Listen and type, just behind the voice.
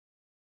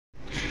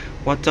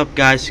What's up,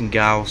 guys and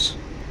gals?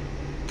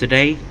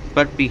 Today,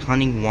 but be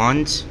hunting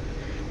wands.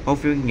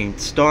 Hopefully we can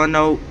star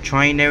note,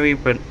 trinary,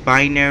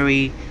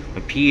 binary,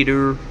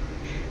 repeater,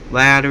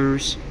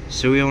 ladders,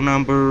 serial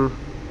number.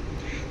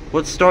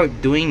 Let's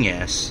start doing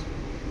this.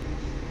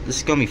 This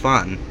is gonna be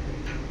fun.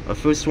 Our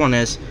first one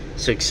is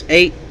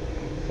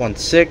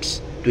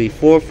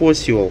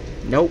 68163440.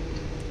 Nope.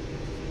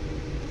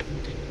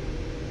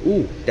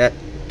 Ooh, that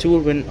 2 would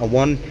have been a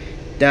 1.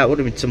 That would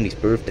have been somebody's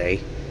birthday.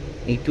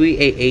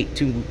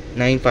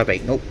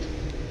 83882958. Nope.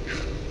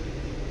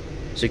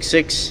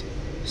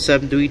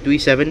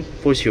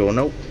 66733740.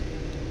 Nope.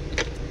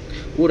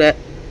 Ooh, that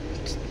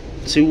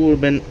 2 would have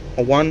been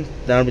a 1.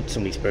 That would have been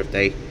somebody's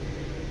birthday.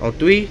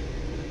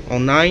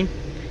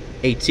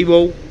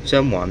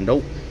 03098071.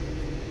 Nope.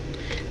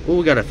 Ooh,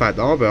 we got a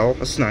 $5 bill.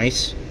 That's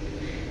nice.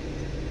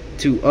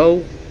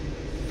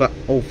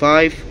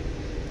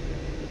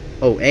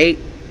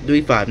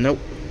 20050835. Nope.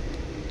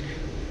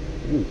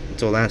 Ooh,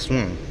 it's our last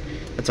one.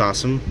 That's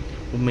awesome.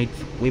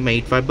 We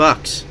made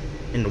 $5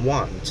 in the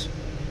wands.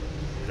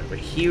 Over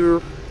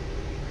here.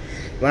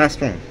 Last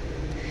one.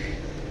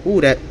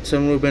 Ooh, that would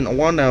have been a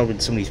 1. That would have been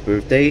somebody's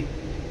birthday.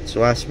 It's the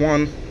last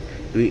one.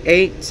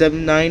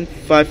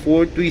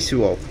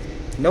 38795430.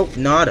 Nope,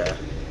 nada.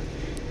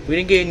 We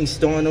didn't get any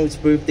star notes,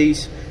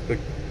 birthdays,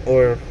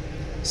 or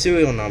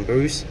serial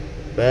numbers,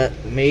 but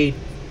we made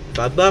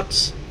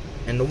 $5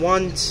 and the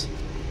ones.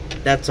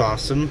 That's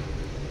awesome.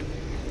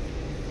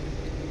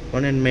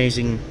 What an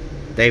amazing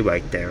day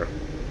right there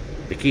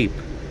to keep.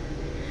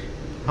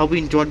 Hope you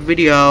enjoyed the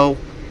video.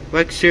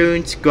 Like, share,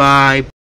 and subscribe.